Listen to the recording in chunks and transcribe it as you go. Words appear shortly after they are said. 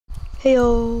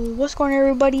Heyo, what's going on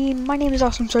everybody? My name is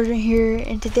Awesome Sergeant here,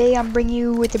 and today I'm bringing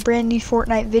you with a brand new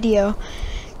Fortnite video.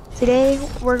 Today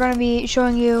we're going to be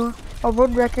showing you a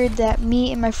world record that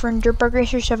me and my friend Dirtbug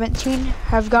Racer 17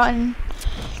 have gotten.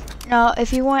 Now,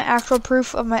 if you want actual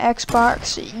proof of my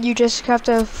Xbox, you just have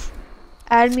to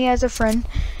add me as a friend,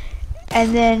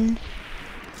 and then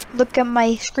look at my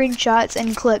screenshots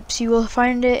and clips. You will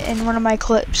find it in one of my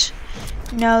clips.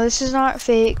 Now, this is not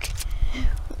fake.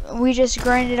 We just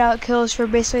grinded out kills for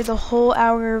basically the whole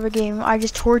hour of a game. I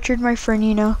just tortured my friend,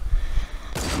 you know.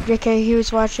 JK, he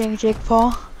was watching Jake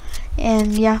Paul.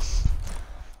 And yeah.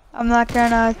 I'm not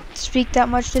gonna speak that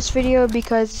much this video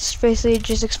because it's basically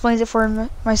just explains it for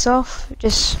myself.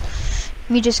 Just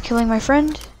me just killing my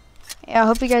friend. Yeah, I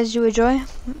hope you guys do enjoy.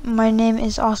 My name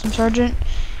is Awesome Sergeant,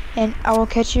 and I will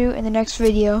catch you in the next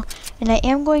video. And I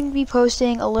am going to be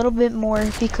posting a little bit more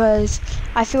because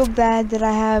I feel bad that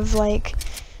I have like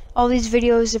all these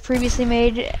videos that previously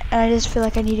made, and I just feel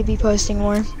like I need to be posting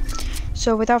more.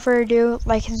 So without further ado,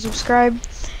 like and subscribe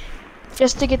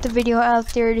just to get the video out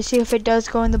there to see if it does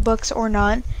go in the books or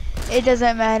not. It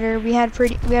doesn't matter. We had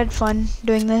fun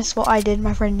doing this. Well, I did,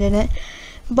 my friend didn't.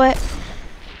 But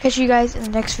catch you guys in the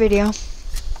next video.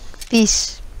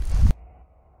 Peace.